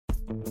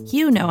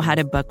You know how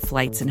to book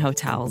flights and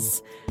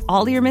hotels.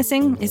 All you're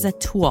missing is a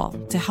tool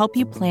to help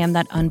you plan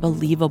that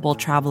unbelievable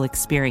travel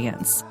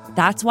experience.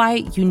 That's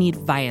why you need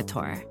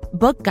Viator.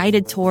 Book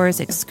guided tours,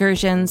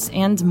 excursions,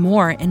 and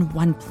more in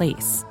one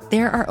place.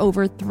 There are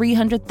over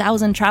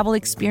 300,000 travel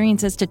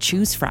experiences to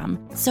choose from,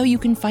 so you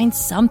can find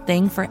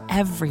something for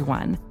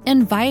everyone.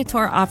 And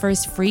Viator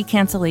offers free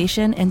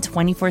cancellation and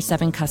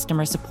 24/7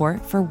 customer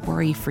support for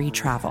worry-free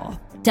travel.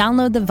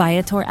 Download the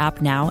Viator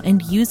app now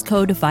and use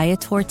code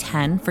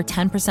Viator10 for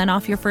 10%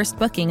 off your first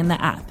booking in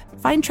the app.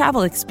 Find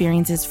travel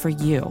experiences for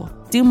you.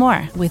 Do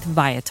more with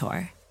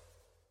Viator.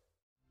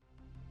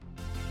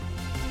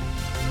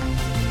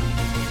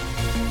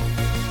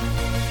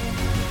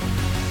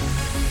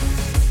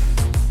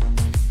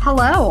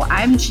 Hello,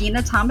 I'm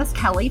Gina Thomas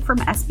Kelly from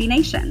SB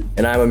Nation.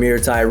 And I'm Amir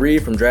Tyree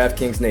from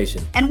DraftKings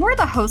Nation. And we're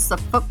the hosts of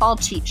Football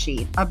Cheat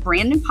Sheet, a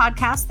brand new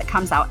podcast that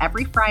comes out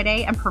every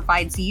Friday and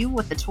provides you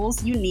with the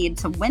tools you need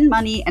to win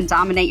money and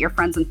dominate your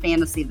friends in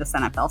fantasy this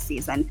NFL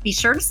season. Be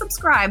sure to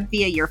subscribe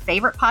via your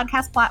favorite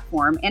podcast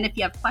platform. And if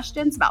you have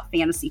questions about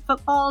fantasy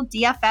football,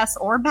 DFS,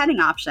 or betting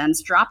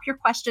options, drop your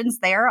questions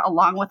there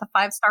along with a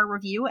 5-star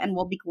review, and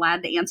we'll be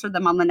glad to answer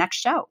them on the next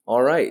show.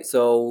 All right,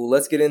 so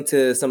let's get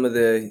into some of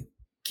the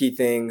key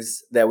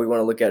things that we want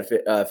to look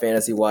at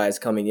fantasy-wise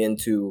coming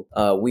into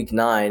Week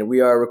 9.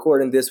 We are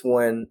recording this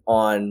one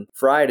on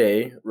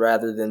Friday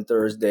rather than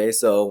Thursday,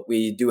 so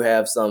we do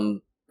have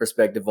some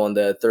perspective on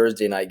the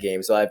Thursday night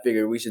game. So I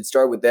figured we should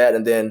start with that,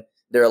 and then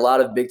there are a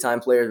lot of big-time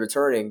players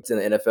returning to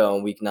the NFL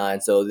in Week 9,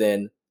 so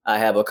then I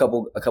have a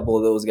couple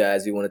of those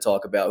guys we want to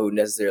talk about who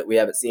necessarily we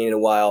haven't seen in a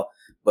while,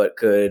 but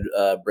could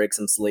break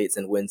some slates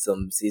and win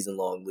some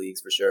season-long leagues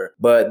for sure.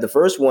 But the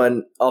first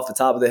one off the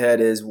top of the head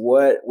is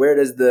where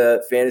does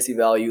the fantasy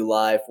value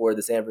lie for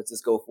the San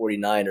Francisco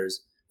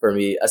 49ers for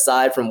me,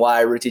 aside from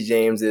why Richie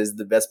James is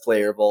the best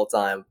player of all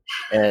time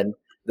and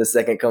the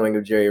second coming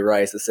of Jerry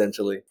Rice,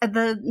 essentially.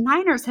 The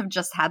Niners have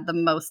just had the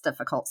most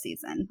difficult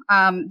season.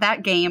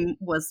 That game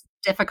was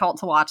difficult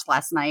to watch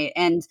last night.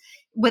 And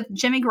with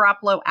Jimmy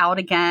Garoppolo out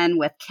again,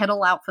 with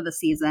Kittle out for the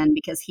season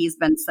because he's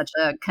been such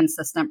a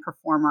consistent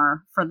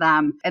performer for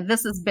them, and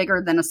this is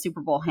bigger than a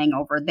Super Bowl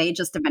hangover. They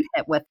just have been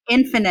hit with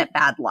infinite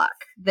bad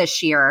luck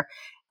this year.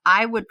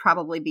 I would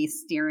probably be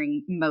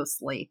steering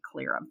mostly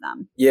clear of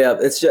them. Yeah,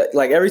 it's just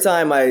like every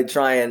time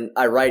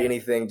I write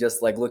anything,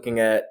 just like looking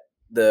at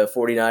the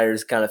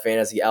 49ers kind of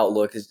fantasy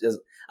outlook, is just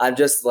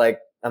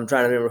I'm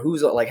trying to remember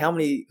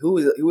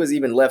who is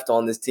even left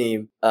on this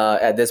team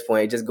at this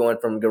point. Just going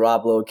from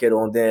Garoppolo,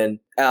 Kittle, and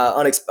then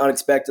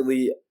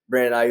unexpectedly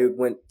Brandon Ayuk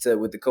went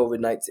with the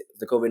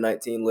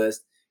COVID-19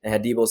 list and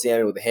had Deebo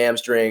Samuel with a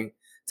hamstring.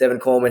 Tevin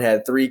Coleman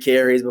had 3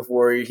 carries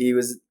before he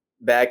was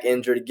back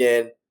injured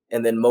again,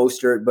 and then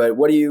Mostert. But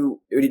do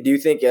you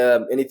think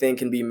anything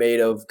can be made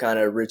of kind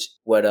of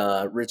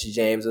Richie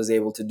James was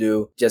able to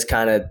do, just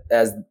kind of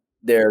as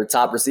their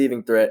top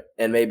receiving threat,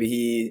 and maybe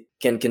he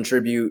can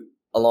contribute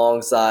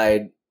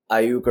alongside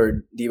Ayuk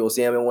or Deebo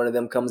Samuel, one of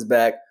them comes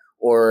back,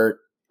 or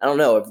I don't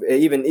know, if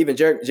even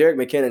Jerick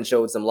McKinnon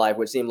showed some life,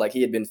 which seemed like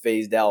he had been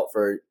phased out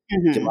for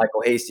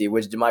JaMycal Hasty,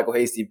 which JaMycal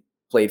Hasty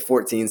played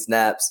 14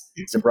 snaps,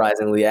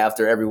 surprisingly,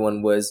 after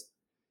everyone was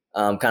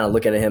kind of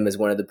looking at him as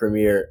one of the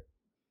premier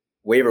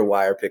waiver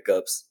wire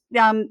pickups.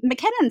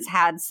 McKinnon's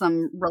had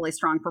some really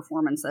strong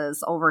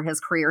performances over his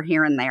career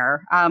here and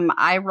there.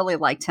 I really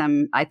liked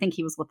him. I think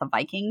he was with the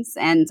Vikings,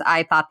 and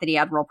I thought that he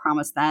had real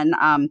promise then.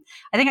 I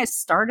think I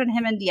started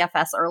him in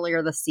DFS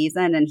earlier this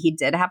season, and he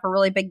did have a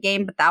really big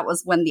game, but that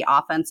was when the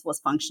offense was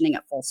functioning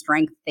at full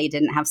strength. They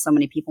didn't have so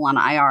many people on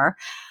IR.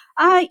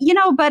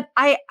 But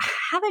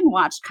having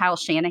watched Kyle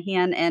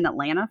Shanahan in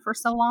Atlanta for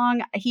so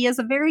long, he is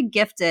a very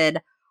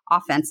gifted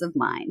offensive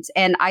mind.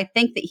 And I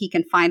think that he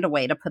can find a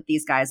way to put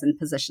these guys in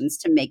positions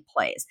to make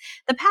plays.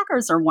 The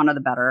Packers are one of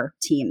the better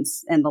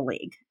teams in the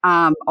league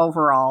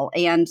overall.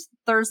 And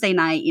Thursday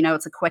night,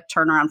 it's a quick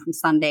turnaround from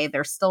Sunday.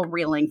 They're still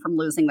reeling from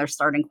losing their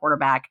starting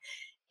quarterback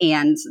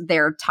and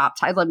their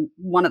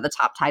one of the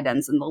top tight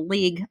ends in the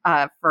league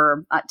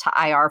to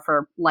IR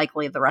for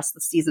likely the rest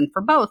of the season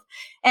for both.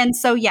 And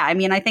so,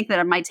 I think that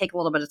it might take a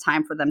little bit of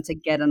time for them to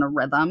get in a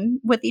rhythm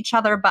with each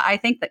other. But I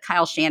think that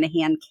Kyle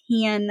Shanahan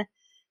can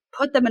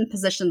put them in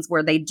positions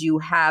where they do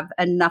have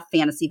enough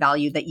fantasy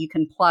value that you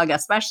can plug,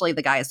 especially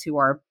the guys who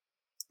are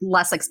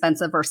less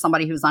expensive or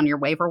somebody who's on your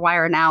waiver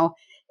wire now,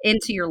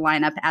 into your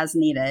lineup as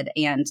needed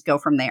and go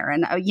from there.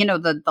 And,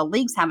 the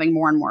league's having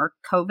more and more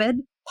COVID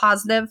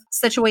positive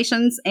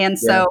situations. And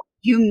so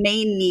you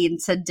may need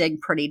to dig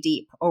pretty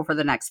deep over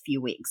the next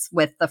few weeks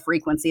with the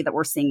frequency that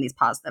we're seeing these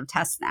positive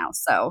tests now.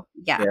 So,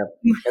 yeah.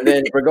 And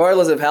then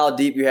regardless of how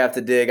deep you have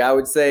to dig, I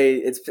would say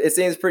it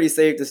seems pretty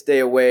safe to stay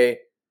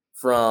away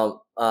from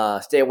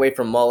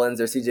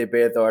Mullins or CJ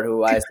Beathard,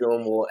 who I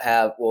assume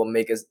will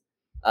make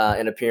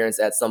an appearance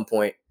at some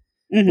point.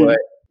 Mm-hmm. But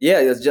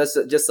it's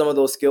just some of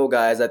those skill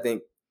guys I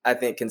think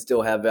can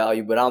still have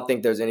value, but I don't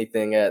think there's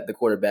anything at the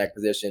quarterback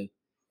position.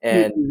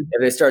 And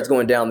if it starts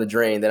going down the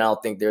drain, then I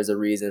don't think there's a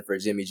reason for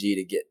Jimmy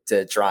G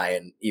to try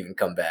and even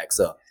come back.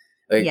 So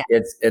Yeah.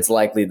 It's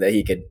likely that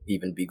he could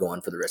even be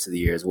gone for the rest of the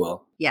year as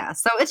well. Yeah,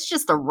 so it's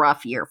just a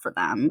rough year for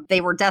them.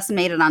 They were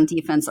decimated on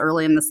defense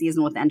early in the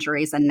season with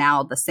injuries, and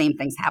now the same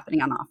thing's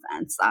happening on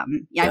offense.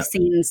 I've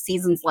seen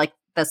seasons like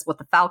this with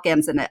the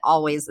Falcons, and it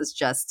always is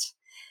just,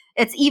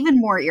 it's even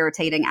more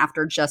irritating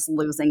after just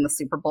losing the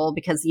Super Bowl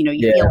because, you feel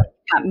like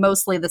you've got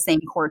mostly the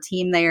same core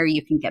team there.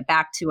 You can get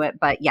back to it.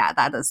 But yeah,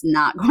 that is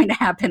not going to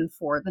happen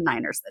for the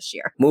Niners this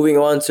year. Moving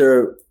on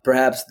to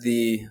perhaps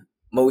the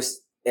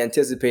most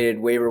anticipated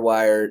waiver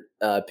wire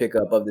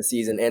pickup of the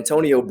season,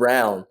 Antonio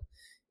Brown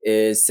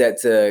is set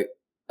to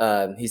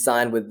he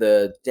signed with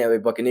the Tampa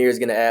Bay Buccaneers,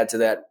 going to add to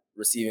that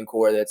receiving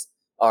core that's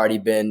already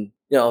been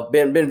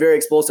very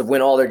explosive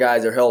when all their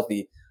guys are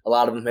healthy. A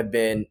lot of them have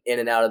been in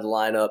and out of the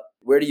lineup.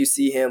 Where do you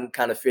see him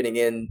kind of fitting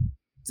in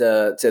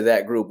to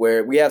that group,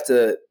 where we have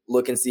to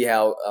look and see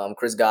how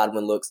Chris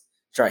Godwin looks?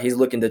 He's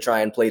looking to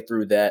try and play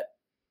through that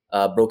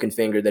broken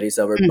finger that he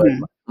suffered. Mm-hmm.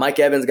 But Mike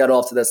Evans got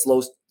off to that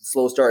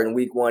slow start in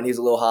week 1. He's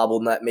a little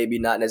hobbled, not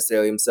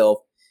necessarily himself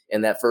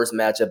in that first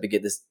matchup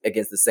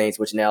against the Saints,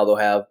 which now they'll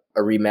have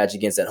a rematch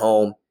against at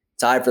home.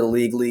 Tied for the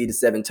league lead,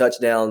 7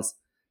 touchdowns.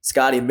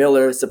 Scotty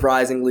Miller,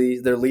 surprisingly,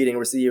 their leading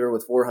receiver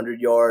with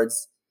 400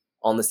 yards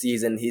on the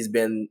season. He's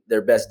been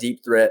their best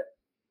deep threat.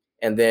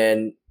 And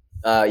then,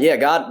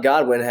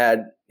 Godwin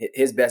had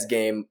his best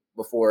game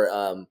before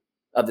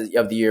of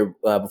the year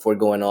before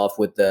going off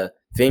with the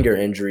finger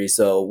injury.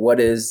 So what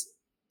do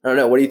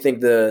you think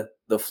the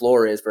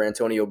floor is for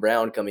Antonio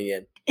Brown coming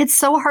in? It's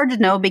so hard to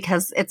know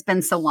because it's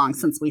been so long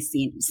since we've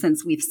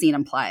seen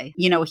him play.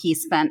 He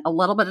spent a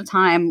little bit of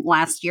time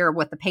last year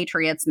with the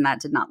Patriots, and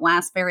that did not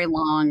last very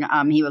long.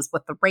 He was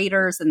with the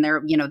Raiders, and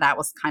that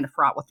was kind of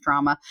fraught with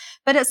drama.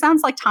 But it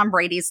sounds like Tom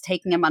Brady's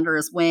taking him under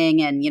his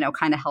wing and,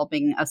 kind of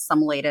helping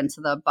assimilate into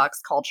the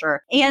Bucs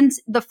culture. And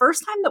the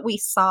first time that we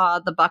saw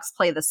the Bucs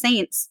play the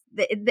Saints,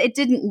 it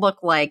didn't look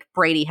like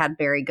Brady had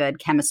very good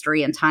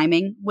chemistry and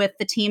timing with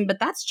the team, but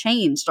that's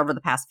changed over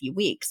the past few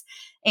weeks.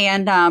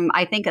 And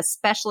I think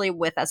especially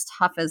with as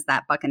tough as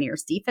that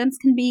Buccaneers defense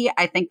can be,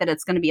 I think that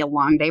it's going to be a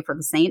long day for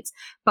the Saints.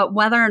 But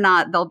whether or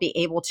not they'll be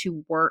able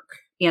to work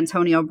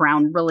Antonio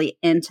Brown really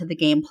into the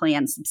game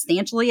plan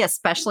substantially,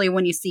 especially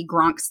when you see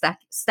Gronk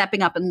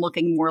stepping up and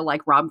looking more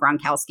like Rob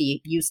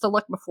Gronkowski used to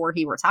look before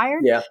he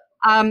retired. Yeah.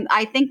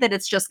 I think that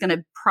it's just going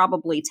to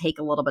probably take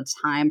a little bit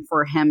of time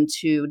for him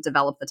to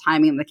develop the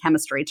timing and the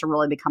chemistry to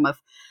really become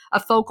a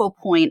focal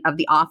point of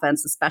the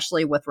offense,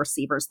 especially with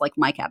receivers like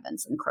Mike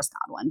Evans and Chris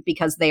Godwin,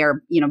 because they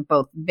are,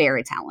 both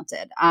very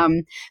talented.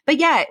 But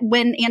yeah,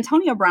 when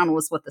Antonio Brown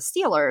was with the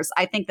Steelers,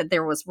 I think that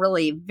there was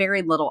really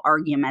very little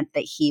argument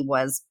that he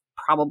was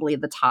probably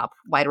the top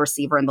wide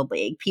receiver in the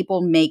league.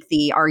 People make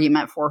the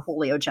argument for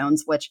Julio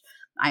Jones, which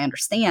I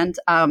understand.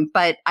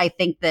 But I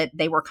think that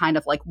they were kind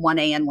of like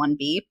 1A and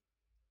 1B.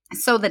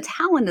 So the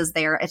talent is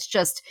there. It's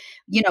just,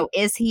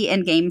 is he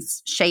in game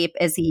shape?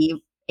 Is he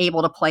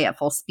able to play at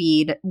full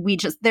speed?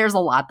 There's a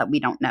lot that we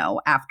don't know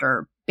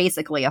after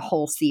basically a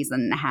whole season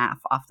and a half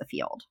off the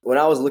field. When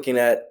I was looking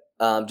at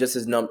just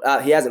his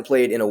number, he hasn't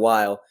played in a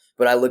while,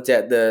 but I looked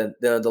at the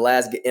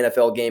last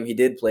NFL game he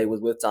did play was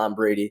with Tom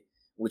Brady,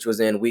 which was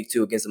in week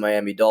 2 against the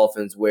Miami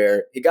Dolphins,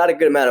 where he got a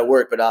good amount of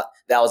work, but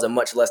that was a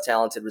much less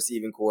talented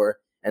receiving core.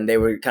 And they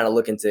were kind of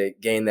looking to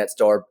gain that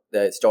star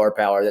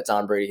power that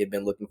Tom Brady had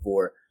been looking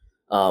for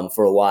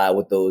a while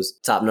with those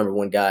top number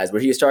 1 guys,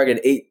 where he was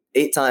targeted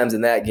eight times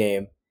in that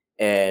game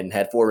and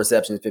had 4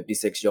 receptions,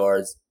 56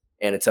 yards,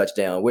 and a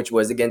touchdown, which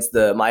was against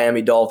the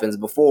Miami Dolphins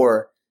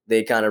before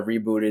they kind of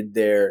rebooted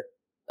their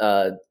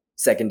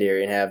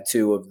secondary and have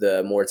 2 of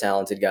the more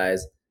talented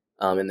guys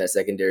in that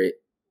secondary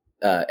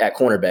at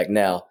cornerback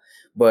now.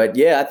 But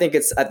yeah, I think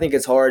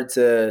it's hard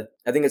to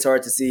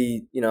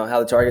see, how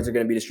the targets are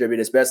going to be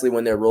distributed, especially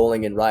when they're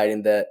rolling and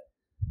riding that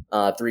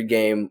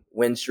 3-game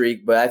win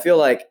streak. But I feel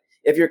like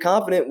if you're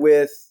confident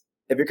with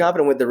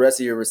the rest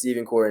of your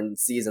receiving core in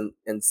season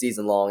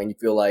long, and you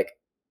feel like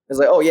it's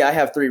like, oh yeah, I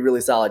have 3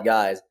 really solid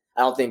guys,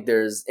 I don't think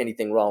there's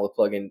anything wrong with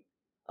plugging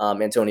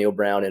Antonio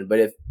Brown in. But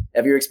if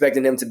you're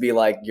expecting him to be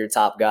like your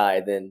top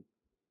guy, then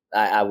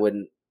I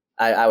wouldn't.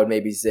 I would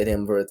maybe sit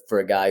him for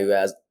a guy who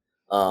has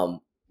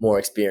more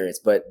experience.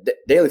 But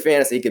daily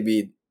fantasy could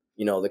be,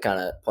 the kind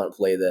of punt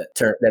play that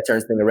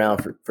turns things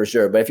around for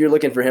sure. But if you're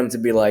looking for him to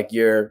be like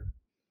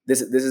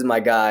this is my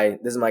guy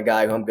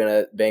who I'm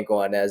gonna bank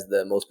on as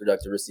the most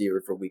productive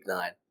receiver for week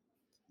 9,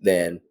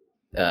 then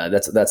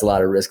that's a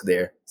lot of risk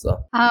there.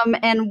 So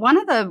and one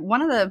of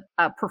the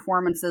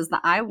performances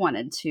that I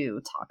wanted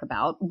to talk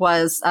about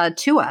was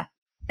Tua.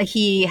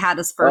 He had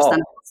his first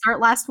NFL start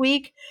last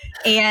week,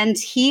 and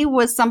he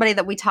was somebody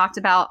that we talked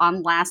about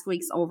on last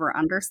week's over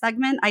under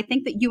segment. I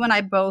think that you and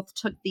I both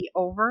took the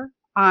over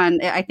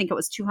on, I think it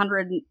was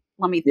 200.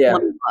 Let me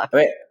look.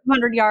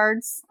 200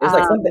 yards. It was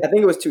like something. I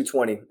think it was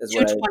 220.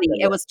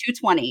 220. It was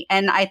 220,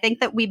 and I think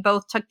that we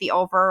both took the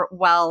over.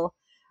 Well,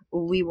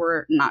 we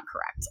were not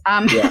correct.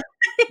 Yeah,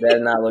 that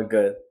did not look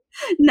good.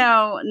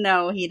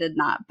 No, he did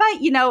not. But,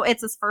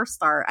 it's his first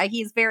start.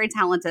 He's very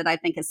talented. I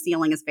think his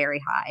ceiling is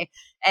very high.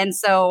 And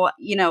so,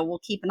 we'll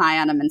keep an eye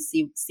on him and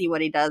see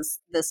what he does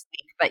this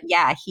week. But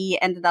yeah, he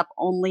ended up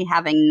only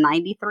having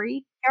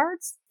 93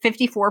 yards,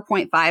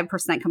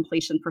 54.5%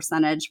 completion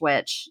percentage,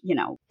 which,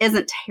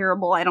 isn't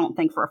terrible, I don't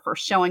think, for a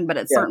first showing, but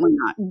it's certainly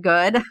not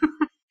good.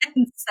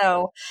 And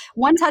so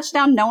 1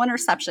 touchdown, no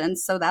interceptions.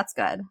 So that's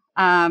good.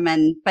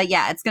 But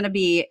yeah,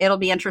 it'll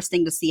be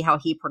interesting to see how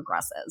he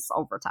progresses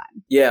over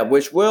time. Yeah,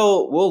 which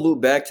we'll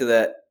loop back to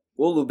that.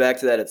 We'll loop back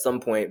to that at some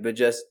point. But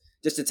just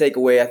to take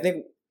away, I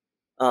think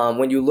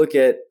when you look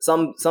at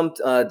some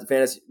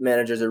fantasy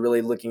managers are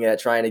really looking at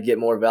trying to get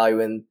more value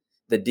in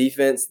the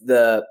defense.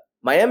 The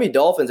Miami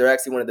Dolphins are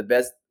actually one of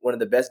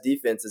the best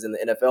defenses in the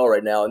NFL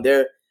right now. And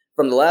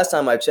from the last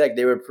time I checked,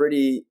 they were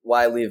pretty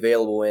widely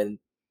available in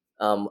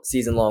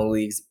season-long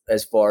leagues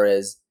as far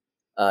as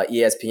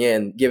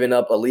ESPN, giving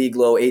up a league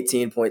low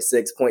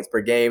 18.6 points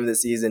per game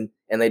this season,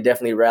 and they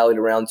definitely rallied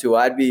around too.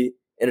 I'd be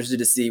interested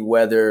to see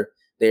whether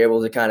they're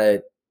able to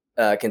kind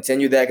of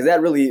continue that, because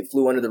that really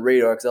flew under the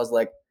radar. Because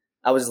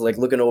I was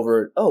looking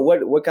over,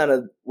 what kind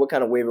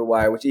of waiver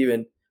wire, which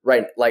even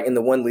right like in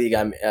the one league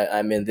I'm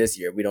in this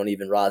year, we don't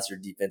even roster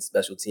defense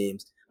special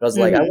teams. But I was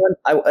like,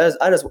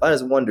 I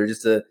just wonder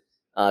just to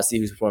see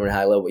who's performing at a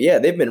high level. Yeah,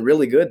 they've been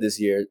really good this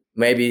year.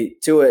 Maybe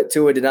Tua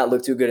did not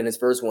look too good in his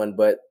first one,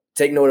 but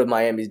take note of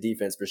Miami's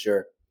defense for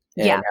sure,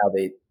 and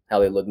how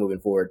they look moving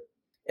forward.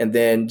 And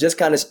then just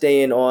kind of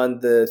staying on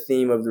the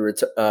theme of the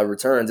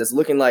returns, it's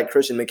looking like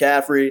Christian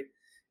McCaffrey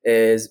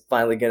is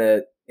finally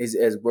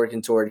is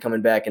working toward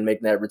coming back and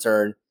making that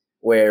return,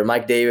 where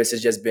Mike Davis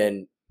has just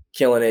been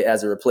killing it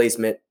as a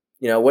replacement.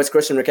 What's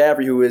Christian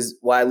McCaffrey, who is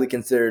widely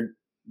considered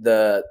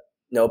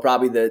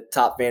probably the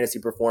top fantasy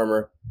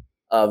performer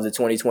of the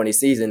 2020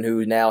 season,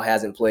 who now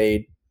hasn't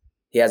played.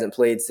 He hasn't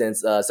played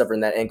since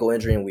suffering that ankle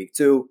injury in week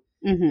 2.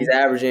 Mm-hmm. He's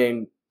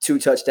averaging 2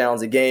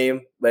 touchdowns a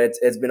game, but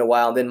it's been a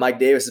while. And then Mike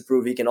Davis has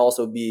proved he can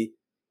also be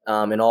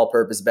an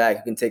all-purpose back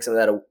who can take some of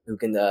that, who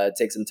can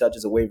take some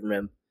touches away from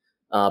him.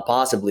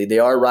 Possibly, they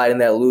are riding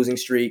that losing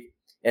streak,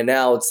 and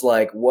now it's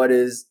like,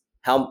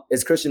 how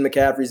is Christian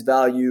McCaffrey's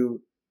value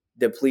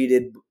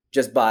depleted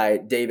just by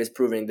Davis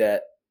proving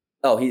that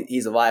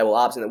he's a viable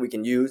option that we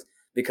can use?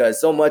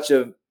 Because so much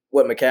of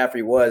what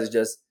McCaffrey was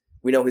just,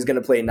 we know he's going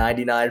to play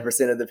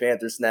 99% of the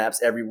Panthers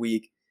snaps every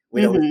week.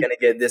 We know he's going to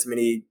get this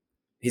many.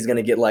 He's going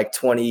to get like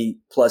 20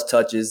 plus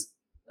touches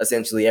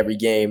essentially every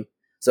game.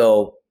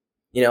 So,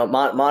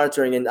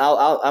 monitoring, and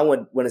I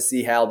want to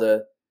see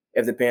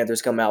if the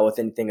Panthers come out with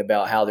anything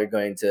about how they're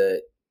going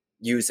to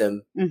use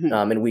him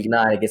in week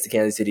 9 against the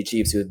Kansas City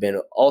Chiefs, who have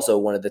been also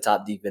one of the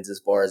top defenses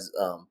as far as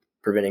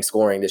preventing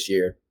scoring this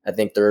year. I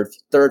think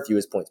third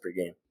fewest points per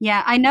game.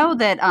 Yeah, I know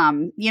that,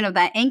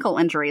 that ankle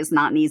injury is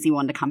not an easy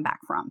one to come back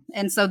from.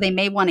 And so they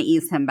may want to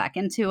ease him back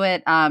into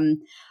it.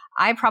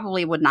 I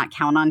probably would not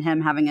count on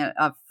him having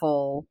a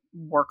full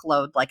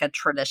workload, like a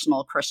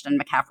traditional Christian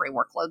McCaffrey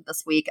workload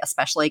this week,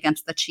 especially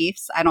against the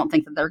Chiefs. I don't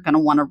think that they're going to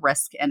want to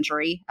risk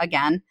injury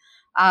again.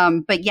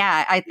 But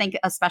yeah, I think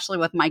especially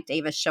with Mike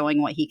Davis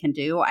showing what he can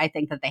do, I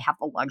think that they have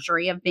the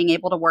luxury of being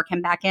able to work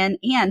him back in.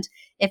 And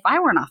if I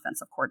were an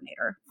offensive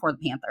coordinator for the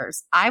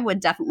Panthers, I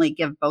would definitely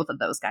give both of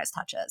those guys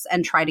touches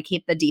and try to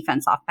keep the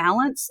defense off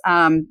balance,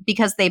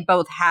 because they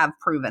both have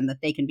proven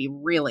that they can be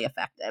really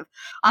effective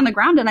on the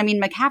ground. And I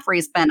mean,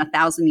 McCaffrey's been a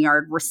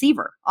 1,000-yard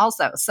receiver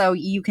also, so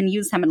you can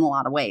use him in a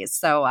lot of ways.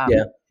 So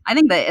I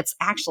think that it's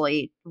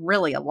actually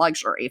really a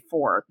luxury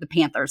for the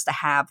Panthers to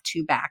have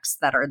 2 backs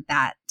that are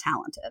that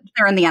talented.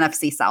 They're in the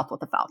NFC South with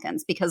the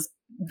Falcons, because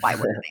why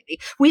wouldn't they be?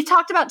 We've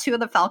talked about 2 of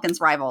the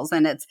Falcons' rivals,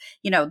 and it's,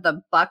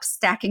 the Bucs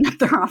stacking up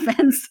their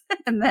offense,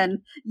 and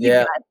then you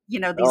got,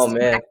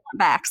 these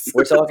backs.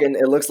 We're talking,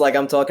 it looks like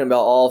I'm talking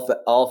about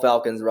all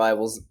Falcons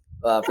rivals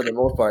for the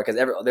most part,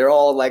 because they're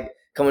all like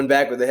coming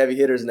back with the heavy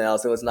hitters now,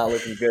 so it's not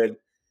looking good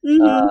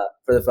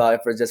for the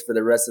Falcons, for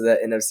the rest of that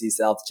NFC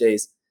South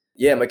chase.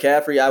 Yeah,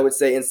 McCaffrey, I would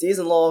say in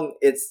season long,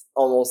 it's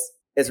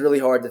really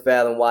hard to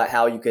fathom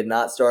how you could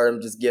not start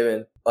him, just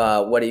given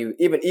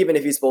even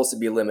if he's supposed to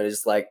be limited.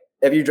 Just like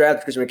if you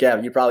draft Christian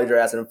McCaffrey, you probably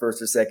drafted him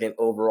first or second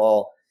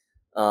overall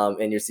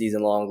in your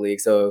season long league.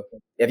 So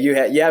if you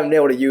haven't been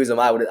able to use him,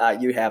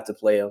 you have to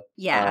play him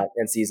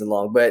in season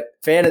long. But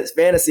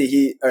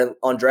fantasy,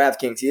 on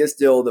DraftKings, he is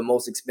still the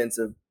most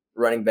expensive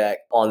running back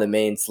on the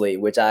main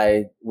slate, which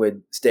I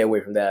would stay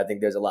away from that. I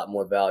think there's a lot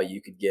more value you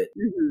could get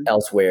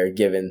elsewhere,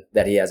 given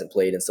that he hasn't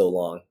played in so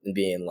long, and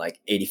being like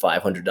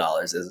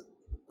 $8,500 is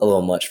a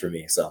little much for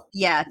me. So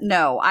yeah,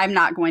 no, I'm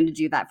not going to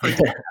do that for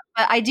him.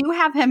 But I do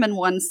have him in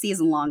one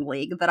season-long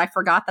league that I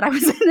forgot that I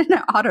was in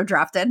and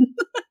auto-drafted.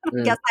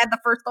 I guess I had the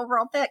first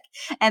overall pick,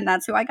 and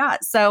that's who I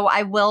got. So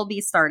I will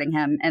be starting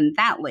him in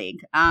that league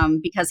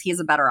because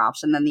he's a better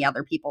option than the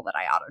other people that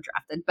I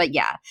auto-drafted. But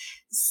yeah,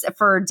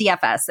 for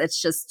DFS,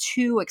 it's just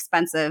too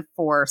expensive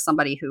for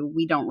somebody who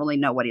we don't really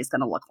know what he's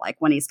going to look like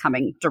when he's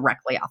coming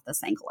directly off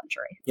this ankle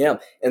injury. Yeah,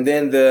 and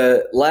then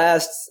the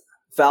last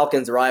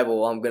Falcons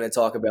rival I'm going to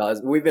talk about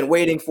is we've been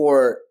waiting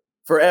for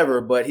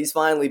forever, but he's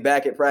finally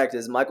back at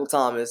practice. Michael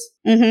Thomas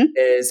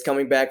is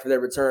coming back for their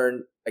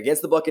return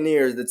against the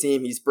Buccaneers, the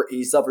team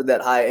he suffered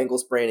that high ankle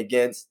sprain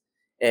against,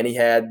 and he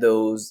had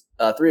those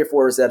 3 or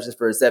 4 receptions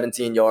for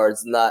 17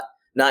 yards, not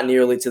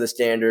nearly to the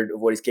standard of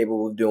what he's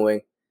capable of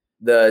doing.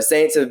 The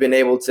Saints have been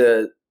able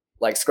to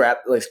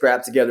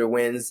scrap together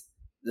wins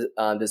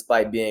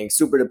despite being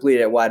super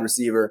depleted at wide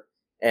receiver,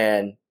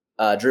 and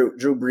Drew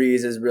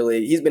Brees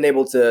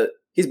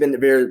he's been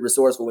very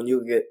resourceful when you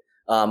look at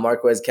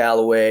Marquez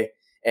Callaway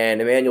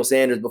and Emmanuel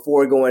Sanders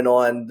before going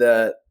on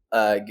the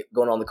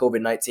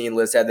COVID-19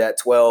 list had that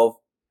 12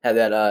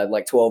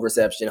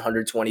 reception,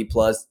 120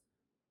 plus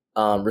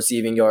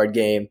receiving yard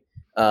game.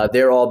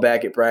 They're all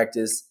back at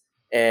practice,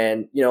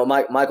 and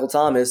Michael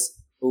Thomas,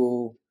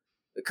 who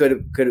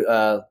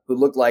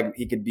looked like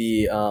he could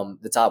be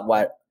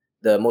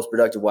the most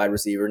productive wide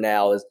receiver,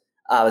 now is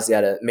obviously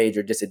at a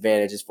major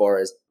disadvantage as far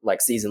as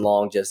season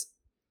long just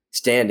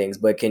standings.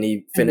 But can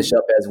he finish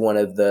up as one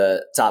of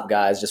the top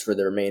guys just for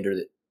the remainder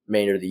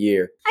of the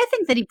year? I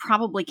think that he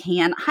probably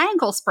can. High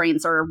ankle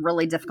sprains are a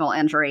really difficult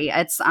injury.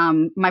 It's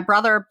my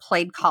brother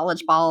played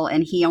college ball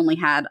and he only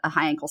had a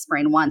high ankle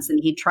sprain once, and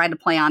he tried to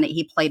play on it.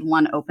 He played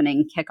one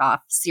opening kickoff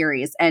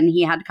series and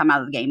he had to come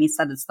out of the game. He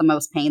said it's the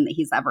most pain that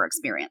he's ever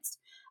experienced.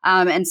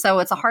 And so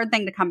it's a hard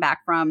thing to come back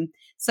from.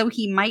 So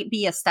he might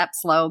be a step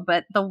slow,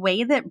 but the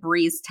way that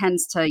Brees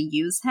tends to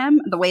use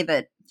him, the way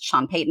that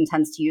Sean Payton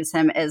tends to use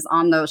him is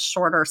on those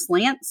shorter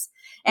slants.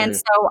 And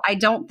so I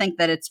don't think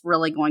that it's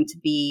really going to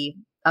be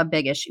a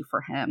big issue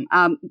for him.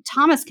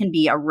 Thomas can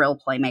be a real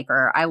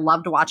playmaker. I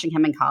loved watching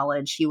him in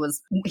college. He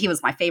was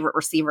my favorite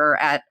receiver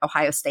at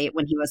Ohio State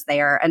when he was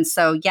there. And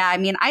so, yeah, I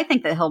mean, I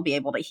think that he'll be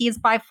able to, he's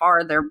by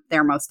far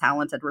their most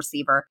talented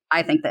receiver.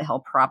 I think that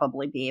he'll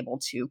probably be able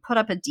to put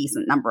up a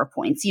decent number of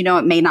points.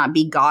 It may not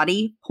be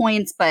gaudy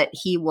points, but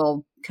he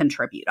will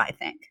contribute, I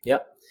think.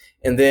 Yep.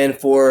 And then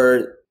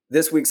for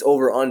this week's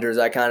over-unders,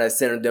 I kind of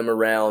centered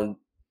around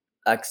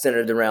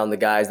the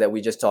guys that we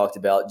just talked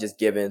about, just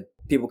given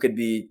people could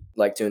be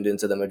tuned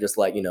into them, or just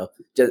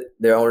just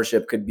their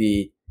ownership could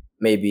be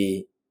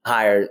maybe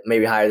higher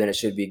than it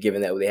should be,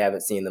 given that they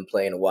haven't seen them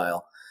play in a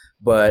while.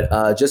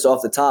 But just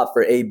off the top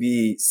for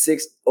AB,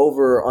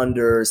 over or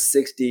under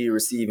 60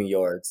 receiving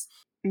yards.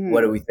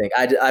 What do we think?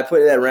 I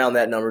put it around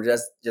that number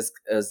just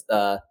as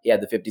he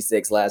had the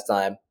 56 last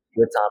time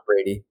with Tom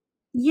Brady.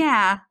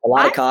 Yeah, a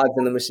lot of cogs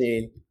in the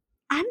machine.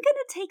 I'm going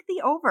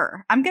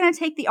to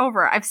take the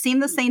over. I've seen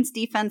the Saints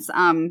defense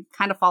kind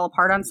of fall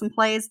apart on some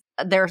plays.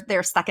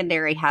 Their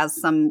secondary has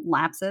some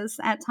lapses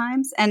at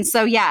times. And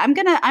so, yeah, I'm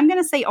going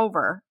to say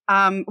over.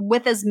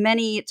 With as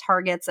many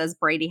targets as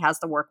Brady has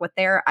to work with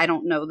there, I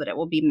don't know that it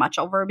will be much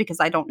over, because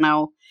I don't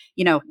know,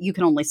 you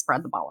can only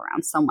spread the ball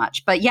around so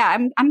much. But yeah,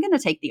 I'm going to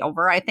take the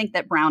over. I think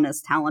that Brown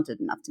is talented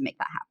enough to make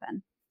that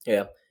happen.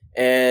 Yeah.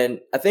 And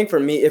I think for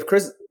me, if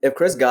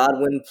Chris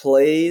Godwin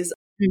plays,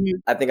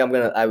 I think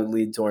I would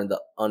lead toward the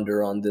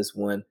under on this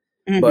one.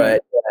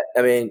 But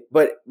I mean,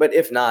 but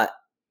if not,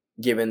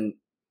 given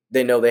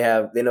they know they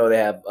have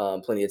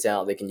plenty of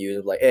talent they can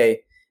use,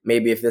 hey,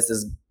 maybe if this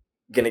is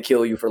gonna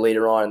kill you for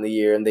later on in the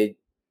year and they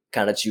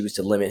kind of choose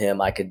to limit him,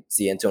 I could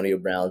see Antonio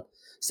Brown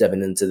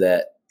stepping into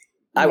that.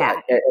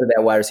 That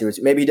wide receiver.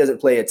 Maybe he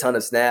doesn't play a ton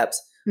of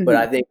snaps, but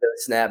I think the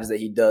snaps that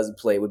he does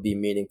play would be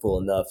meaningful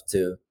enough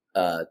to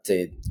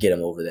get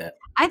him over that.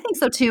 I think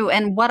so too.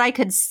 And what I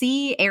could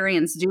see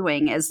Arians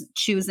doing is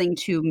choosing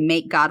to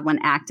make Godwin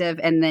active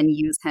and then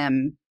use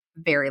him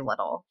very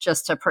little,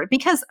 just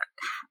because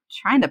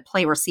trying to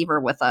play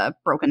receiver with a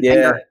broken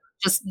finger,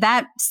 just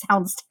that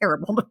sounds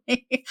terrible to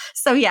me.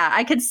 So yeah,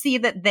 I could see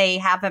that they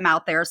have him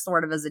out there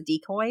sort of as a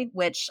decoy,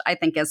 which I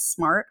think is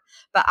smart,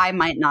 but I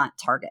might not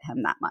target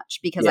him that much,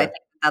 because I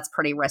think that's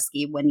pretty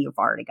risky when you've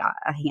already got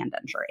a hand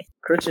injury.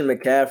 Christian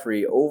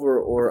McCaffrey,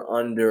 over or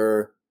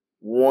under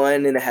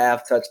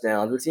 1.5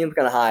 touchdowns, which seems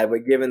kind of high,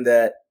 but given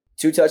that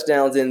 2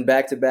 touchdowns in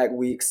back-to-back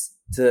weeks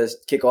to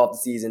kick off the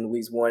season,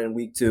 weeks 1 and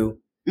week 2,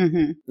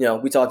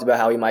 we talked about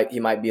how he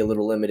might be a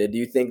little limited. Do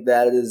you think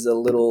that is a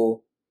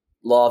little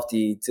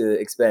lofty to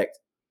expect?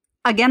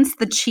 Against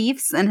the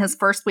Chiefs in his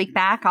first week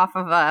back off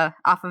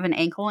of an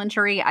ankle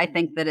injury, I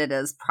think that it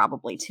is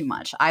probably too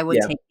much. I would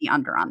take the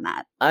under on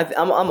that.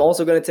 I'm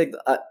also going to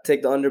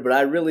take the under, but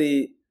I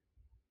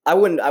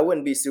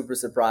wouldn't be super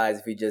surprised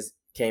if he just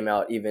came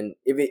out, even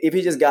if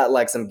he just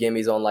got some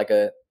gimmies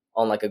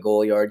on a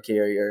goal yard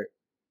carry or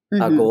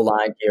a goal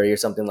line carry or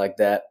something like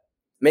that.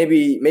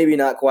 Maybe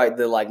not quite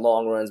the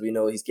long runs we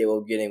know he's capable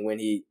of getting when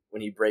he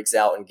breaks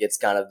out and gets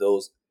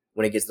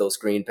when he gets those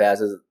screen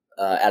passes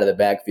out of the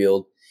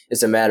backfield.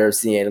 It's a matter of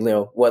seeing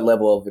what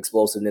level of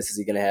explosiveness is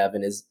he going to have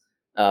in his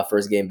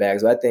first game back.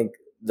 So I think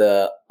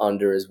the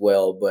under as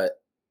well. But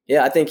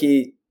yeah, I think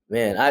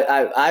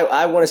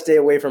I want to stay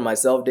away from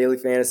myself daily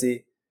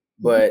fantasy.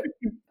 But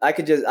I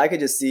could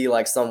just see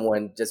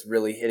someone just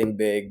really hitting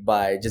big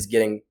by just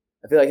getting.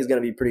 I feel like he's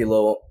going to be pretty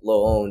low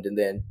owned, and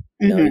then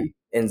he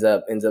ends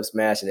up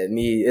smashing it.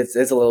 It's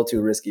a little too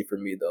risky for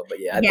me though.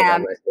 But yeah, I think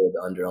I'm going to stay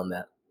the under on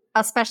that.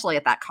 especially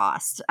at that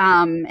cost.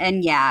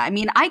 And yeah, I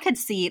mean, I could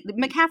see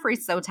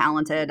McCaffrey's so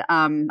talented.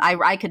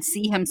 I could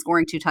see him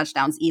scoring 2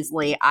 touchdowns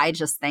easily. I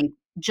just think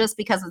just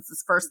because it's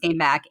his first game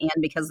back and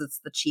because it's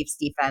the Chiefs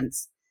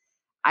defense,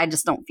 I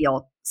just don't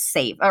feel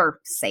safe.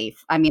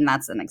 I mean,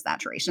 that's an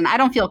exaggeration. I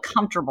don't feel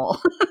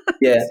comfortable.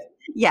 Yeah.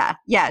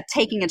 Yeah,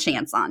 taking a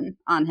chance on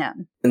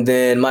him. And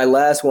then my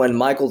last one,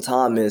 Michael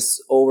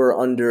Thomas, over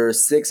under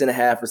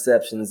 6.5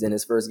 receptions in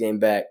his first game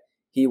back.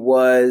 He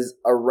was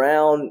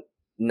around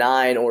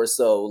 9 or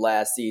so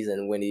last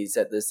season when he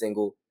set the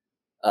single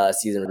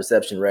season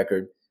reception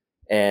record,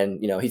 and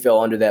he fell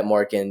under that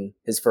mark in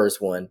his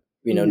first one.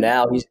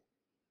 Now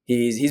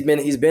he's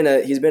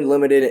been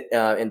limited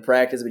in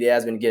practice, but he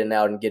has been getting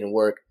out and getting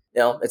work.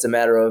 It's a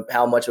matter of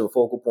how much of a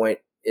focal point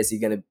is he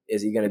gonna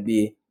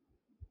be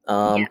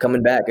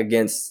coming back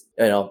against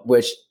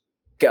which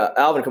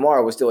Alvin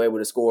Kamara was still able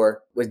to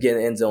score, was getting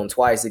the end zone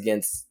twice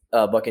against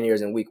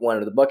Buccaneers in week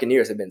 1. The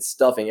Buccaneers have been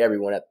stuffing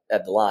everyone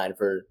at the line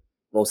for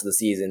most of the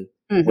season,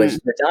 which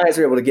the Giants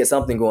were able to get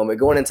something going. But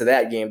going into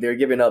that game, they're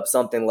giving up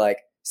something like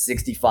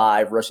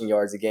 65 rushing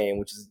yards a game,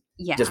 which is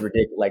just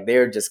ridiculous. Like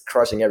they're just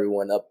crushing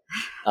everyone up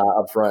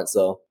front.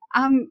 So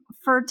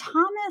for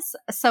Thomas,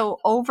 so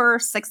over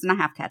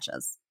 6.5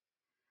 catches,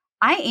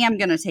 I am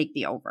going to take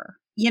the over.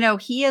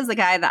 He is a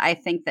guy that I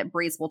think that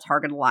Brees will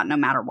target a lot no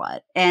matter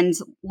what. And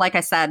like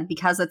I said,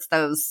 because it's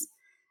those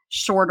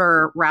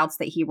shorter routes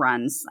that he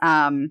runs,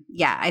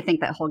 I think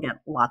that he'll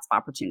get lots of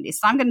opportunities.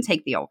 So I'm going to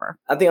take the over.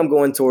 I think I'm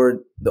going toward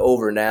the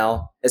over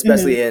now,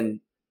 especially in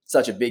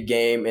such a big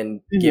game,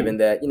 and given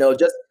that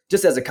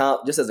just as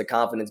a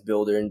confidence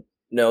builder, and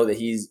know that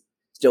he's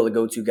still the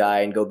go-to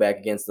guy and go back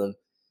against them.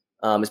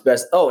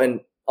 Especially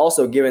and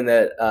also given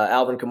that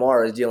Alvin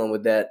Kamara is dealing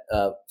with that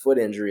foot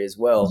injury as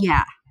well.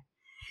 Yeah.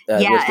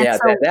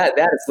 That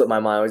had slipped my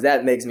mind.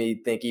 That makes me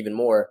think even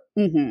more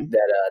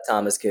that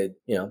Thomas could,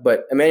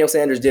 But Emmanuel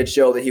Sanders did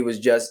show that he was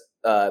just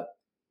that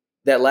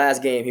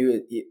last game.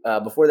 He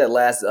before that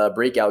last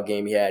breakout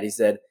game he had, he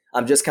said,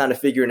 "I'm just kind of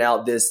figuring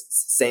out this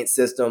Saints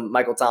system.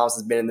 Michael Thomas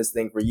has been in this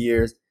thing for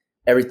years.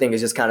 Everything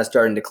is just kind of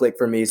starting to click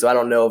for me. So I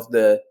don't know if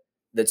the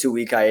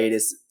 2-week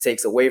hiatus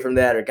takes away from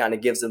that or kind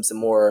of gives him some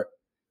more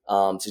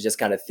to just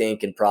kind of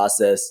think and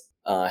process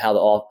how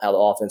the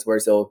offense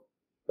works." So.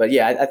 But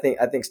yeah, I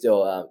think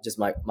still just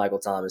Michael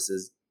Thomas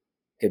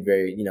could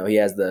very, he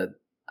has the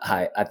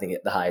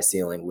highest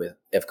ceiling with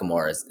if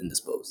Kamara is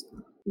indisposed.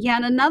 Yeah,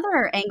 and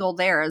another angle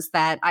there is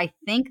that I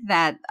think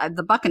that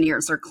the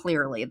Buccaneers are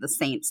clearly the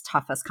Saints'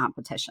 toughest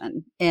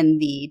competition in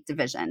the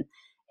division.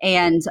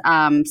 And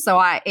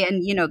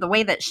the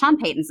way that Sean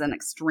Payton's an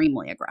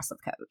extremely aggressive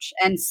coach.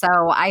 And so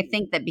I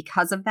think that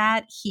because of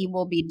that, he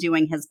will be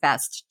doing his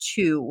best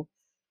to,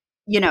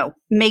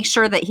 make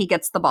sure that he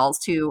gets the balls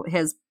to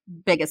his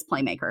biggest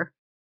playmaker.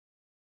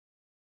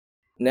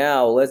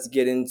 Now let's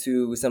get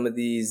into some of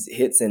these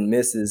hits and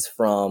misses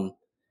from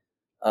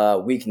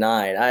week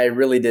 9. I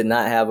really did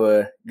not have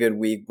a good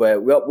week,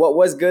 but what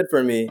was good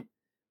for me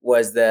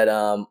was that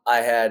I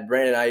had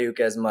Brandon Ayuk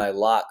as my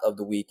lock of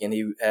the week, and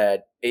he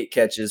had 8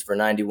 catches for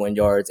 91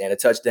 yards and a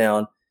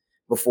touchdown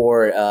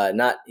before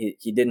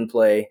he didn't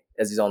play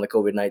as he's on the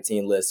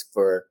COVID-19 list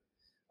for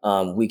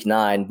week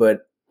 9,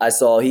 but I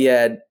saw he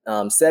had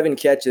 7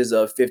 catches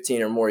of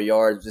 15 or more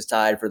yards, which is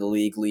tied for the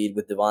league lead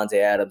with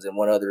Devontae Adams and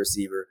one other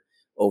receiver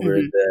over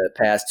the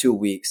past 2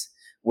 weeks.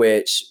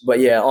 But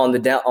on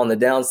the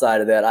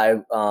downside of that, I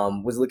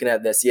was looking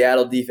at the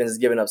Seattle defense is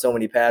giving up so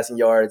many passing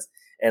yards,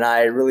 and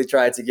I really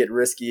tried to get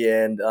risky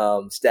and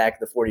stack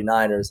the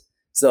 49ers.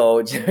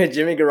 So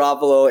Jimmy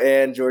Garoppolo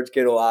and George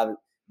Kittle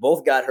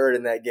both got hurt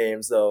in that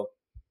game, so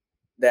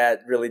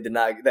that really did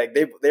not.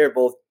 They were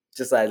both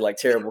just had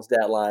terrible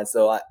stat lines.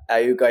 So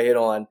Ayuk I hit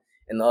on,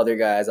 and the other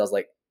guys I was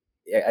like,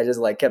 I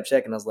just kept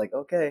checking. I was like,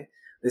 okay,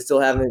 they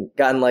still haven't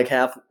gotten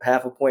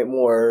half a point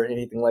more or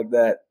anything like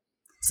that.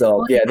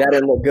 So that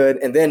didn't look good.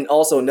 And then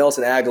also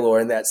Nelson Aguilar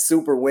in that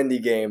super windy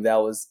game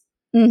that was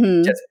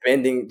just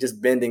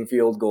bending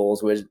field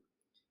goals, which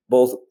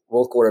both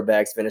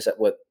quarterbacks finished up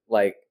with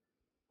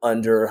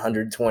under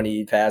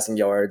 120 passing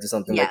yards or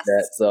something like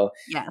that. So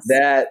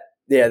that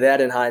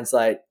in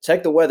hindsight,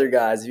 check the weather,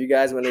 guys. If you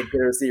guys want to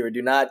get a receiver,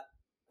 do not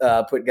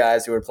put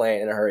guys who are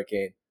playing in a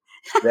hurricane.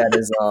 That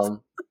is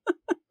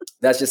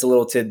that's just a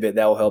little tidbit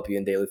that will help you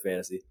in daily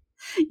fantasy.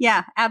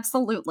 Yeah,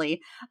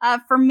 absolutely.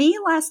 For me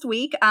last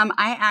week,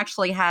 I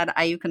actually had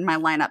Ayuk in my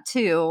lineup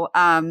too.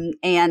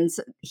 And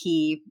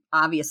he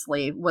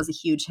obviously was a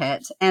huge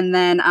hit. And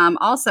then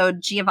also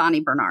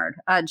Giovanni Bernard.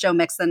 Joe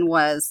Mixon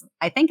was,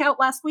 I think, out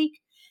last week.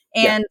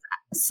 And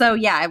so,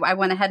 I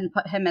went ahead and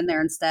put him in there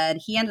instead.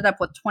 He ended up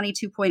with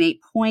 22.8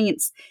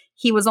 points.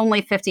 He was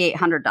only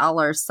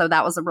 $5,800. So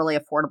that was a really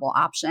affordable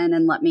option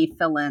and let me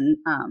fill in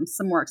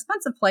some more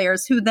expensive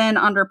players who then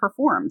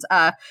underperformed.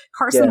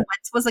 Carson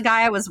Wentz was a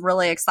guy I was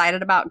really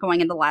excited about going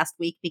into last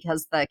week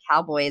because the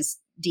Cowboys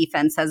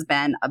defense has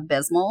been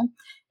abysmal.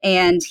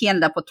 And he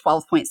ended up with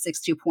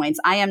 12.62 points.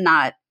 I am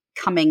not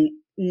coming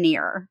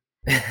near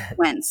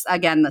Wentz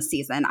again this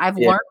season. I've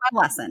learned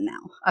my lesson now,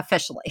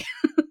 officially.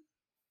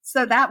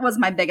 So that was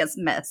my biggest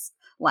miss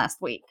last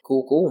week.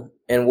 Cool.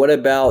 And what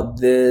about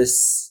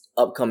this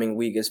upcoming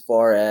week as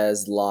far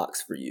as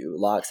locks for you,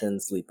 locks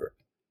and sleeper?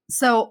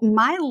 So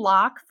my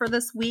lock for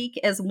this week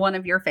is one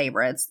of your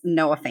favorites,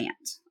 Noah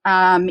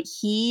Fant.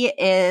 He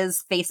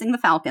is facing the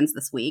Falcons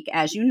this week,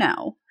 as you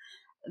know.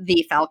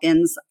 The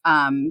Falcons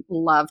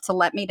love to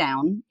let me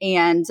down,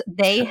 and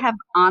they have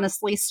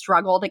honestly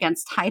struggled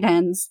against tight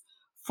ends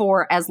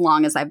for as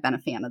long as I've been a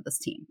fan of this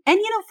team. And,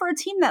 for a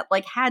team that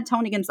had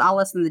Tony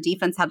Gonzalez and the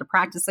defense had to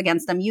practice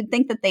against them, you'd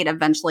think that they'd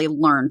eventually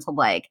learn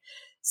to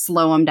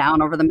slow him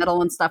down over the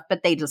middle and stuff,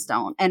 but they just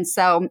don't. And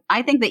so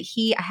I think that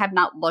I have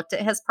not looked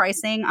at his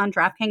pricing on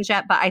DraftKings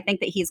yet, but I think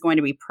that he's going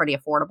to be pretty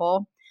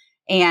affordable.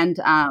 And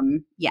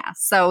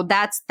so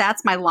that's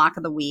my lock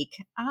of the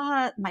week.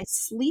 My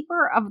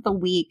sleeper of the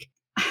week,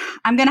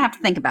 I'm going to have to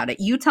think about it.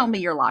 You tell me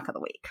your lock of the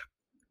week.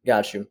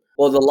 Got you.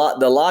 Well,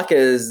 the lock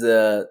is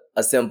a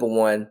simple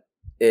one.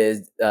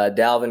 Is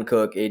Dalvin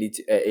Cook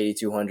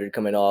 8,200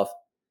 coming off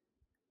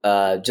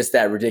just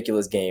that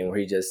ridiculous game where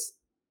he just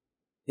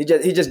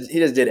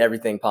did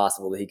everything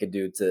possible that he could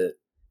do to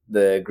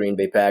the Green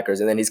Bay Packers,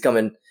 and then he's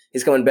coming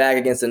back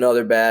against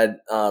another bad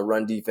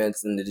run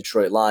defense in the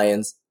Detroit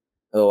Lions.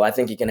 Oh, I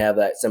think he can have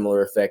that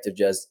similar effect of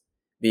just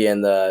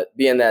being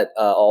that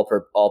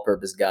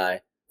all-purpose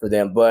guy for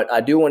them. But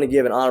I do want to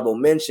give an honorable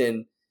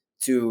mention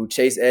to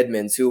Chase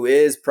Edmonds, who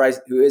is priced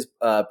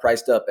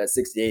up at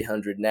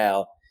 6,800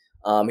 now.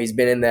 He's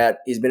been in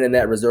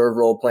that reserve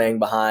role playing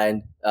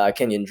behind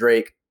Kenyon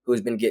Drake,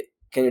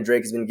 Kenyon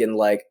Drake has been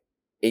getting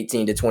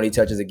 18 to 20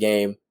 touches a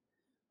game.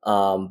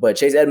 But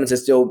Chase Edmonds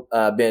has still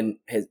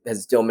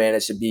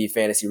managed to be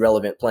fantasy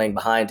relevant playing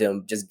behind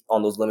him just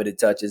on those limited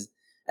touches,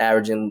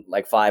 averaging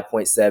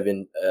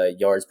 5.7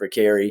 yards per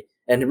carry.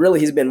 And really,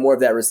 he's been more of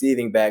that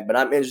receiving back, but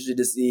I'm interested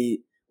to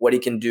see what he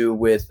can do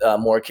with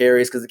more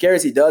carries, because the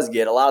carries he does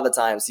get, a lot of the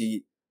times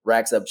he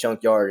racks up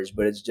chunk yardage,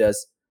 but it's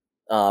just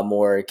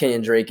more.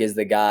 Kenyon Drake is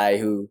the guy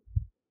who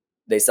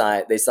they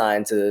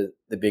signed to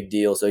the big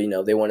deal, so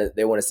they want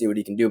to see what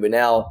he can do. But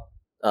now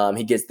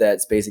he gets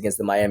that space against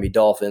the Miami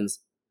Dolphins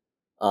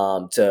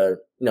to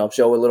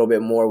show a little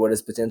bit more what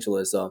his potential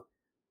is. So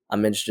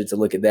I'm interested to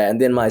look at that. And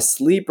then my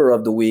sleeper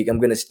of the week, I'm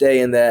going to stay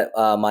in that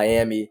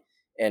Miami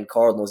and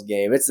Cardinals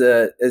game. It's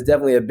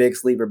definitely a big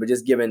sleeper, but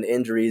just given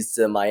injuries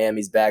to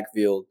Miami's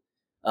backfield,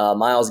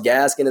 Myles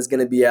Gaskin is going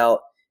to be out.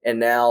 And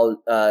now,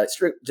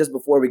 just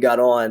before we got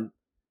on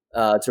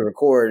to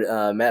record,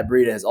 Matt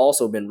Breida has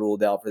also been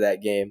ruled out for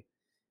that game.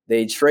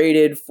 They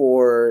traded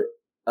for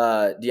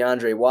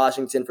DeAndre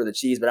Washington for the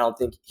Chiefs, but I don't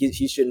think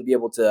he shouldn't be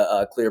able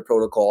to clear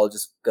protocol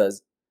just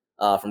because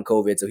from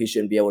COVID, so he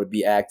shouldn't be able to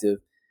be active.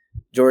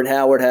 Jordan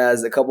Howard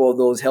has a couple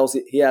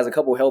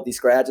healthy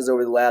scratches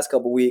over the last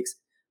couple weeks,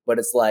 but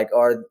it's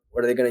are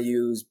they going to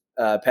use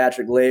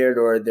Patrick Laird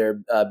or their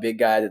big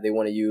guy that they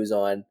want to use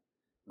on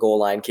goal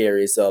line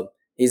carries? So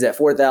he's at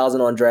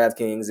 4,000 on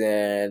DraftKings,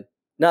 and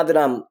not that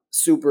I'm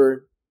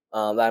super in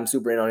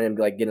on him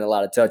getting a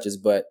lot of touches,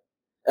 but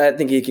I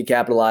think he could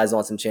capitalize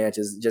on some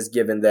chances, just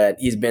given that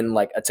he's been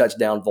a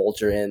touchdown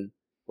vulture in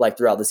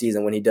throughout the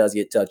season when he does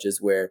get touches,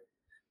 where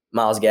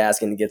Myles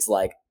Gaskin gets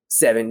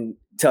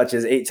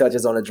 8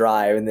 touches on a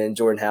drive, and then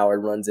Jordan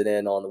Howard runs it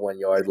in on the 1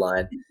 yard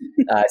line.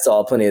 I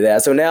saw plenty of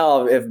that. So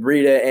now if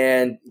Breida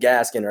and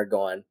Gaskin are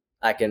gone,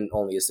 I can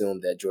only assume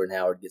that Jordan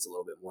Howard gets a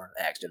little bit more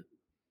action.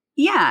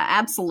 Yeah,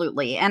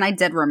 absolutely. And I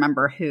did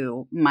remember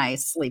who my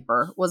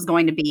sleeper was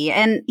going to be.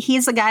 And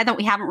he's a guy that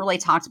we haven't really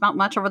talked about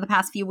much over the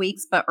past few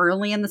weeks, but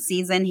early in the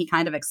season, he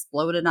kind of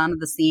exploded onto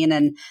the scene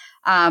and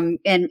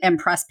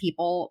impressed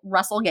people.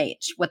 Russell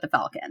Gage with the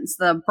Falcons.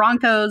 The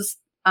Broncos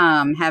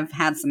have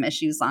had some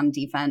issues on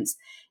defense,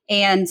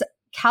 and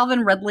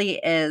Calvin Ridley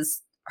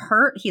is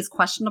hurt. He's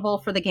questionable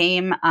for the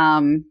game.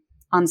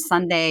 On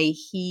Sunday,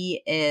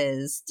 he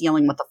is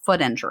dealing with a foot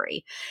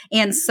injury.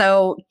 And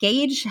so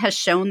Gage has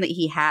shown that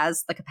he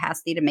has the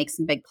capacity to make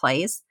some big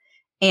plays.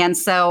 And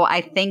so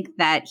I think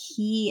that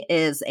he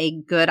is a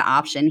good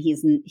option.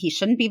 He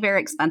shouldn't be very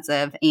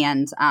expensive.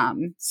 And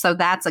so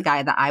that's a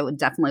guy that I would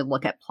definitely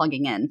look at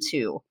plugging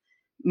into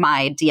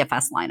my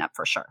DFS lineup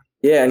for sure.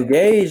 Yeah, and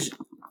Gage,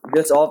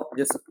 just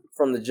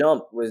from the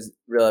jump, was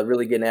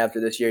really getting after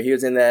this year. He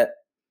was in that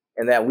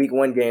week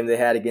 1 game they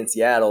had against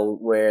Seattle,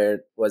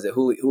 where was it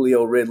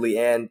Julio Ridley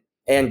and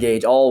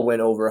Gage all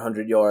went over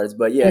 100 yards.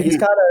 But yeah, he's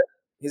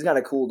kind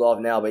of cooled off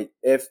now. But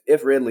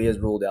if Ridley is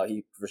ruled out,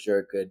 he for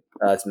sure could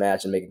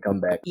smash and make a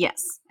comeback.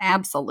 Yes,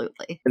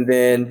 absolutely. And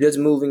then just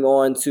moving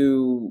on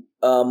to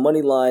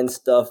money line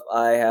stuff,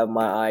 I have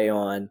my eye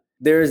on.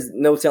 There's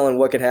no telling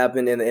what could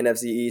happen in the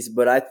NFC East,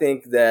 but I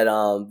think that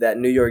that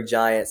New York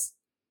Giants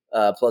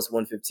plus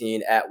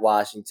 115 at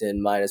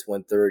Washington minus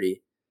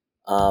 130.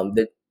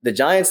 The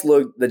Giants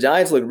look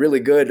really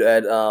good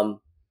at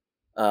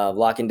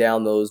locking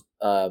down those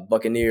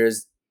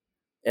Buccaneers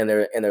in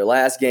their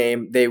last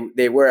game.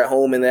 They were at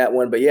home in that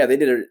one, but yeah, they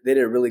did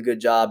a really good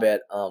job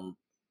at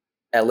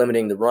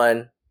limiting the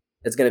run.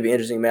 It's going to be an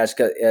interesting match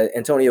because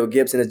Antonio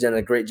Gibson has done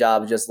a great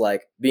job of just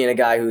being a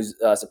guy who's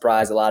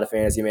surprised a lot of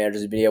fantasy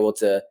managers, being able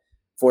to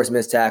force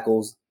missed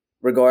tackles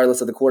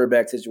regardless of the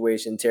quarterback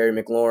situation, Terry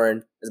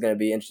McLaurin is going to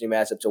be an interesting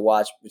matchup to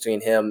watch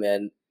between him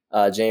and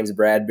James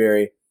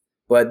Bradbury.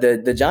 But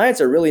the Giants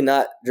are really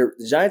not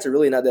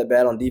that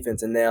bad on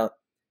defense, and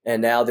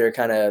now they're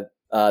kind of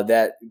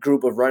that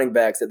group of running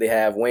backs that they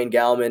have. Wayne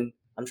Gallman.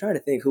 I'm trying to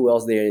think who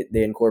else they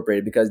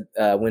incorporated, because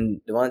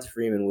when Devonta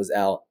Freeman was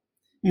out,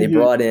 they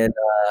brought in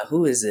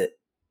who is it?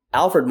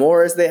 Alfred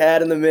Morris. They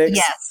had in the mix.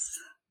 Yes.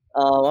 I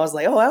was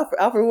like, oh,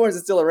 Alfred Morris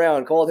is still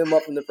around. Called him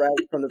up from the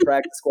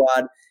practice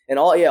squad, and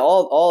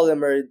all of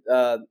them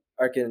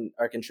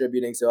are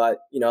contributing. So I,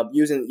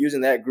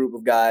 using that group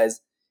of guys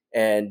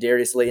and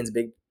Darius Slayton's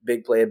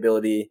big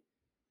playability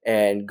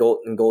and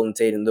Golden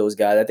Tate and those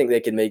guys, I think they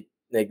can make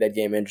that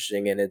game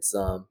interesting. And it's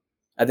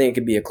I think it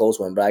could be a close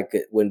one, but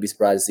wouldn't be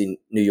surprised to see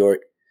New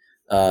York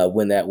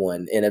win that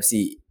one.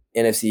 NFC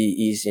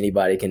East,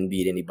 anybody can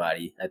beat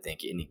anybody, I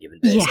think, any given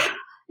day. Yeah. So.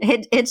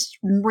 It's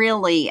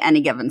really any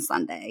given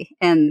Sunday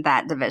in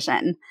that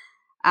division.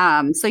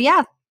 So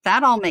yeah,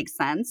 that all makes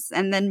sense.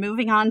 And then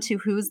moving on to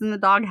who's in the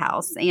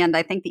doghouse, and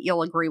I think that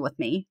you'll agree with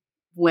me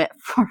with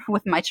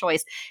my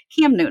choice,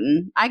 Cam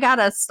Newton. I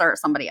gotta start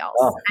somebody else.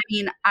 Oh. I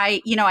mean,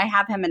 I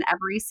have him in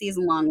every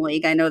season long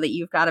league. I know that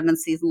you've got him in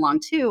season long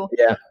too.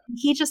 Yeah,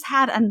 he just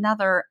had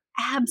another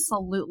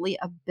absolutely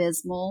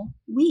abysmal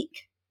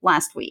week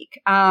last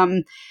week.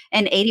 An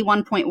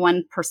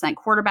 81.1%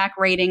 quarterback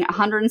rating,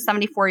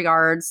 174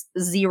 yards,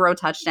 0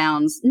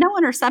 touchdowns, no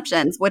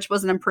interceptions, which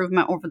was an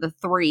improvement over the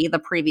 3 the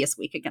previous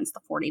week against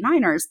the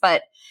 49ers.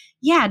 But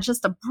yeah,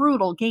 just a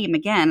brutal game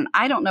again.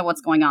 I don't know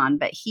what's going on,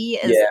 but he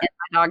is in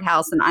my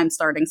doghouse, and I'm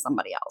starting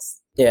somebody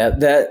else. Yeah,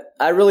 that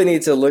I really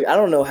need to look. I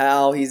don't know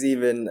how he's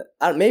even.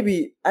 I'm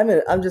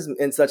just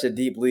in such a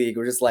deep league.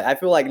 We're just like, I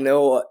feel like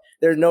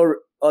there's no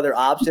other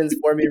options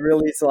for me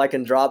really, so I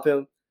can drop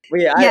him.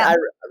 But I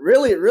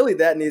really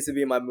that needs to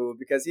be my move,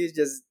 because he's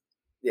just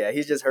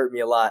hurt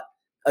me a lot.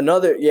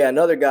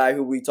 Another guy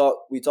who we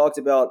talked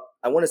about,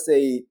 I want to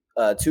say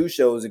 2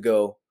 shows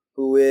ago,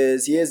 who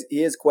is he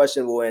is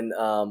questionable and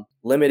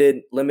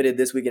limited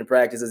this week in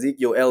practice.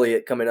 Ezekiel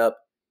Elliott coming up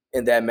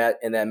in that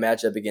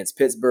matchup against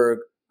Pittsburgh,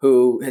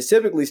 who has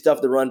typically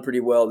stuffed the run pretty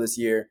well this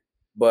year,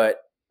 but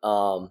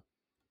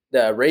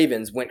the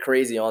Ravens went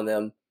crazy on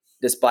them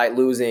despite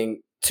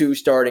losing 2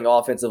 starting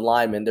offensive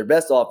linemen, their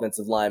best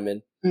offensive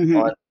linemen.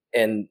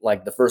 In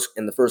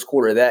the first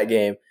quarter of that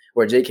game,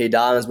 where J.K.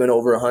 Dobbins went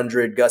over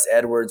 100, Gus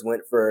Edwards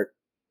went for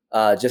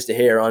just a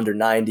hair under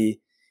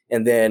 90,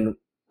 and then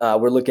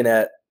we're looking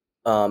at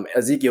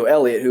Ezekiel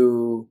Elliott,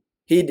 who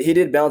he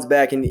did bounce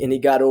back and he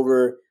got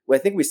over. Well,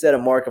 I think we set a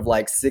mark of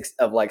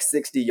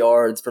 60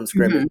 yards from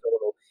scrimmage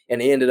total,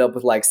 and he ended up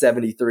with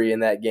 73 in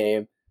that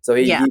game. So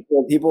he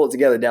pulled it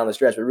together down the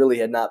stretch, but really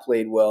had not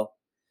played well.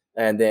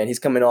 And then he's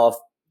coming off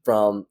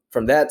from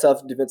that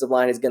tough defensive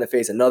line. He's going to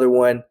face another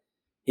one.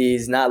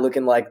 He's not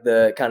looking like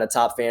the kind of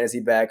top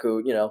fantasy back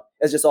who,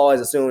 it's just always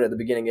assumed at the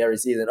beginning of every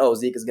season, oh,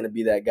 Zeke is going to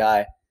be that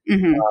guy.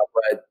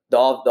 But the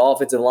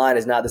offensive line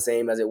is not the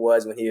same as it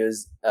was when he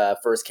was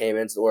first came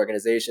into the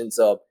organization.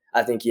 So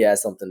I think he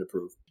has something to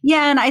prove.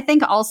 Yeah, and I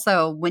think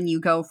also when you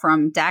go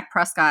from Dak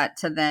Prescott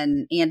to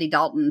then Andy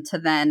Dalton to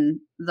then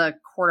the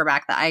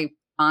quarterback that I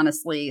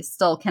honestly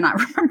still cannot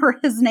remember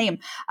his name,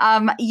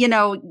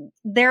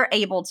 they're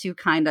able to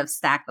kind of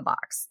stack the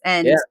box,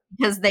 and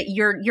because that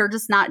you're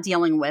just not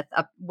dealing with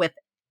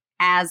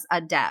as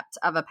adept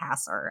of a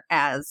passer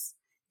as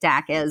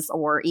Dak is,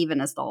 or even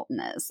as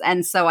Dalton is.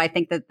 And so I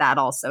think that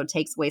also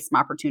takes away some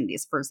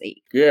opportunities for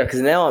Zeke. Yeah,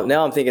 because now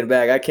I'm thinking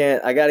back.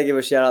 I got to give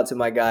a shout out to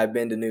my guy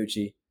Ben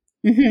DiNucci.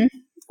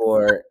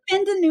 For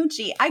Ben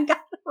DiNucci, I got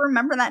to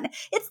remember that.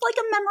 It's like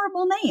a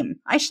memorable name.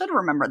 I should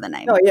remember the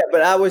name. Oh yeah,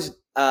 but I was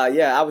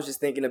just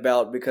thinking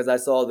about, because I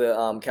saw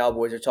the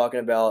Cowboys are talking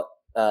about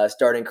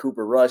starting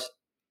Cooper Rush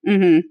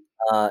in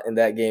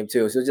that game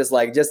too. So just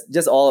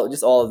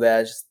all of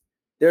that.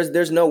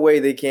 There's no way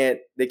they can't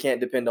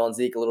depend on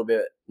Zeke a little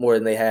bit more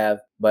than they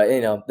have. But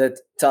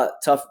that's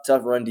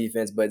tough run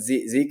defense. But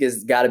Zeke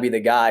has got to be the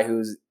guy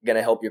who's going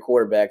to help your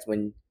quarterbacks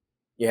when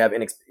you have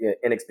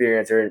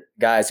inexperienced or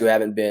guys who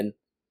haven't been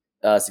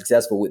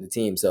successful with the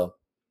team. So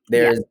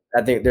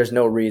I think there's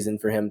no reason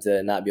for him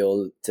to not be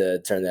able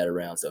to turn that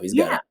around. So he's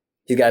got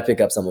to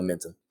pick up some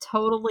momentum.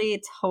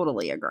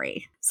 Totally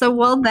agree. So,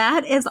 well,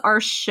 that is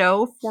our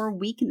show for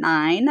week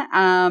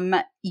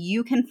 9.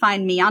 You can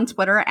find me on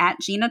Twitter at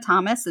Gina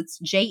Thomas. It's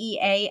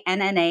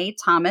JEANNA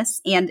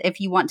Thomas. And if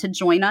you want to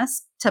join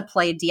us to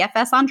play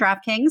DFS on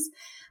DraftKings,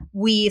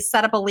 we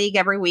set up a league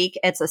every week.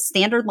 It's a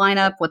standard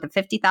lineup with a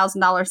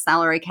 $50,000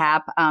 salary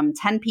cap,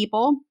 10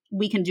 people.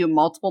 We can do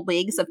multiple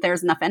leagues if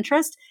there's enough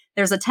interest.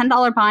 There's a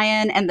 $10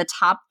 buy-in, and the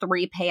top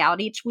 3 pay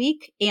out each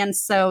week. And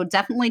so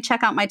definitely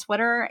check out my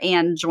Twitter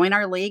and join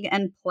our league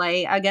and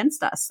play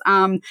against us.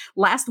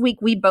 Last week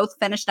we both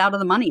finished out of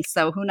the money,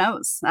 so who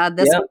knows?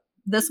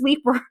 This week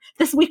we're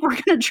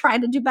going to try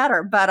to do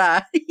better. But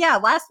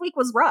last week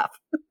was rough.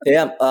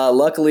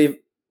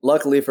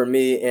 Luckily for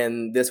me,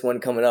 in this one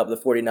coming up, the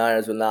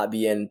 49ers will not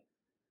be in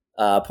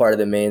part of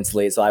the main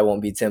slate, so I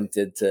won't be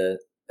tempted to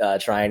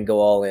try and go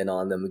all in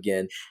on them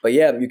again. But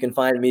yeah, you can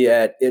find me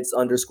at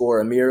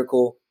its_a_miracle,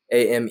 AMEERICLE.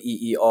 And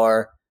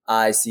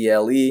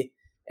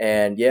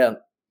yeah,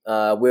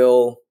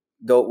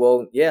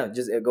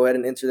 just go ahead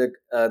and enter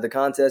the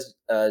contest.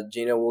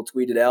 Gina will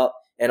tweet it out.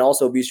 And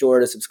also be sure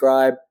to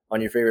subscribe on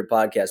your favorite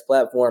podcast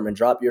platform and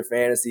drop your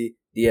fantasy,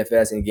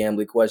 DFS, and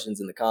gambling questions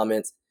in the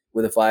comments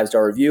with a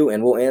 5-star review,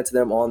 and we'll answer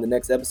them on the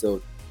next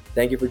episode.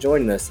 Thank you for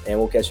joining us, and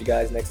we'll catch you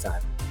guys next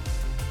time.